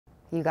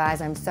You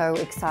guys, I'm so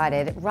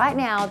excited. Right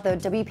now, the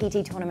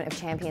WPT Tournament of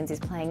Champions is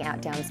playing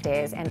out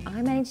downstairs, and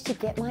I managed to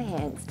get my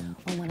hands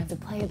on one of the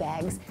player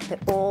bags that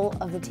all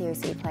of the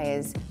TOC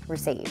players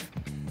receive.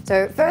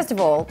 So first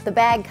of all, the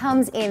bag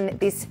comes in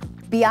this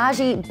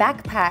Biaggi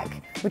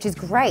backpack, which is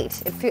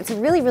great. It's a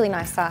really, really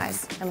nice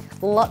size and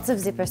lots of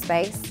zipper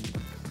space,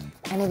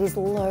 and it is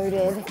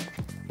loaded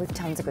with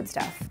tons of good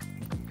stuff.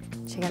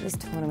 Check out this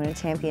Tournament of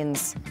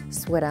Champions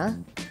sweater.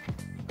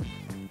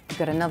 We've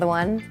got another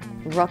one,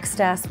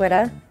 Rockstar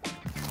sweater.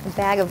 A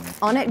bag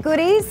of On It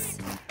goodies.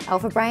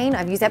 Alpha Brain,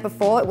 I've used that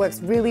before. It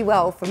works really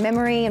well for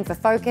memory and for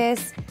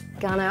focus.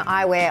 Gunner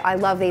eyewear, I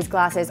love these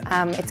glasses.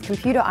 It's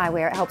computer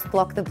eyewear. It helps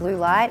block the blue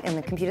light in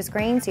the computer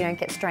screen so you don't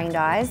get strained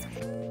eyes.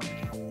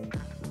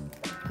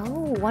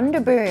 Oh, Wonder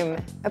Boom,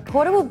 a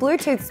portable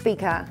Bluetooth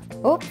speaker.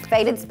 Oh,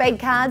 Faded Spade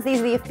cards. These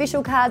are the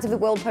official cards of the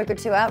World Poker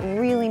Tour.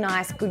 Really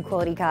nice, good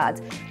quality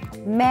cards.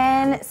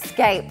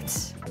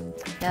 Manscaped.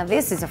 Now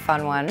this is a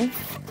fun one.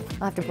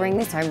 I'll have to bring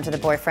this home to the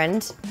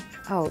boyfriend.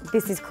 Oh,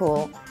 this is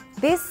cool.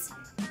 This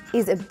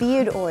is a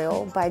beard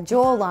oil by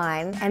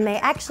Jawline, and they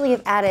actually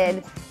have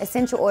added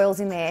essential oils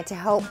in there to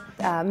help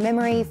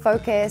memory,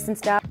 focus and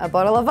stuff. A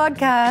bottle of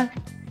vodka.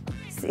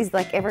 This is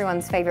like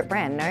everyone's favorite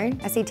brand, no?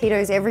 I see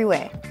Tito's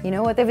everywhere. You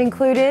know what they've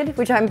included,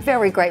 which I'm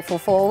very grateful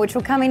for, which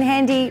will come in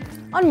handy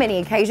on many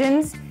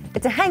occasions?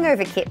 It's a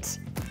hangover kit.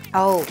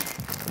 Oh,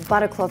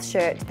 buttercloth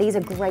shirt. These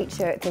are great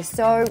shirts. They're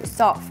so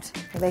soft.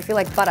 They feel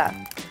like butter.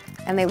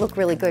 And they look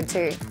really good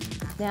too.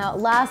 Now,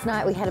 last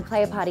night we had a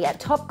player party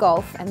at Top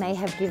Golf, and they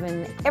have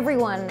given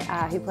everyone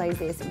who plays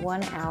this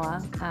 1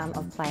 hour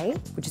of play,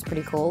 which is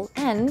pretty cool.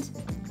 And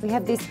we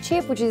have this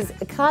chip, which is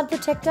a card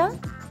protector,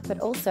 but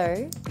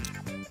also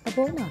a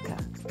ball marker.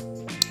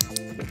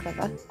 Pretty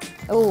clever.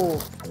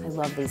 Oh, I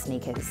love these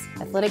sneakers.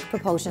 Athletic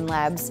Propulsion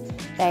Labs.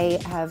 They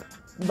have,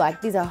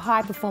 these are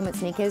high performance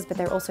sneakers, but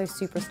they're also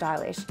super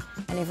stylish.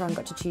 And everyone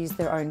got to choose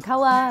their own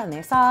color and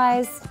their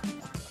size.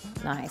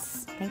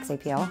 Nice. Thanks,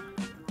 APL.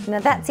 Now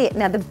that's it.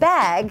 Now the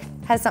bag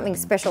has something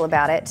special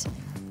about it.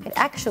 It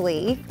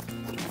actually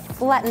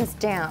flattens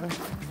down.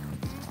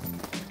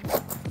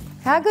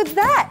 How good's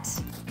that?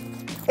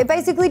 It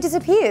basically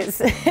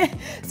disappears.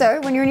 So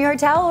when you're in your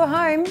hotel or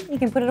home, you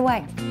can put it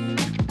away.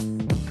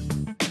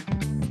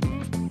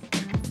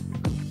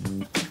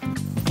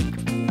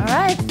 All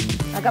right,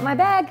 I got my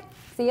bag.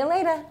 See you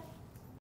later.